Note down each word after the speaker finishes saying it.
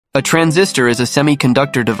A transistor is a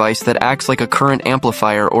semiconductor device that acts like a current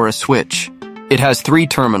amplifier or a switch. It has three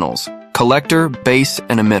terminals: collector, base,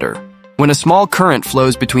 and emitter. When a small current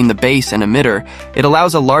flows between the base and emitter, it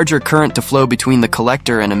allows a larger current to flow between the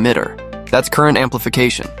collector and emitter. That's current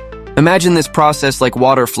amplification. Imagine this process like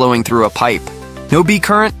water flowing through a pipe. No B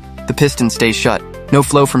current, the piston stays shut. No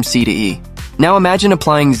flow from C to E. Now imagine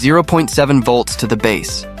applying 0.7 volts to the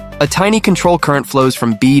base. A tiny control current flows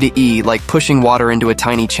from B to E like pushing water into a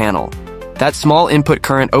tiny channel. That small input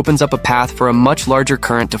current opens up a path for a much larger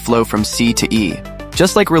current to flow from C to E,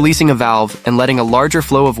 just like releasing a valve and letting a larger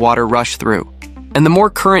flow of water rush through. And the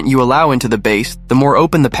more current you allow into the base, the more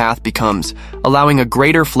open the path becomes, allowing a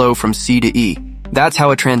greater flow from C to E. That's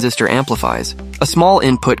how a transistor amplifies. A small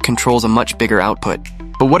input controls a much bigger output.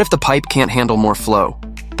 But what if the pipe can't handle more flow?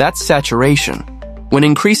 That's saturation. When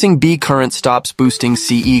increasing B current stops boosting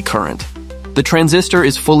CE current. The transistor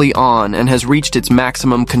is fully on and has reached its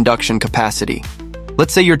maximum conduction capacity.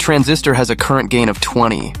 Let's say your transistor has a current gain of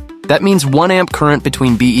 20. That means 1 amp current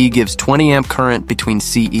between BE gives 20 amp current between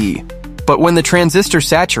CE. But when the transistor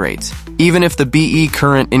saturates, even if the BE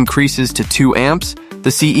current increases to 2 amps,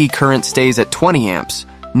 the CE current stays at 20 amps,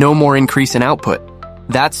 no more increase in output.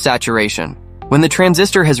 That's saturation. When the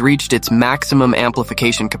transistor has reached its maximum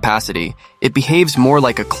amplification capacity, it behaves more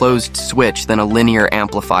like a closed switch than a linear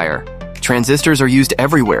amplifier. Transistors are used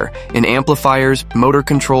everywhere, in amplifiers, motor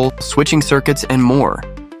control, switching circuits, and more.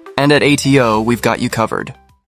 And at ATO, we've got you covered.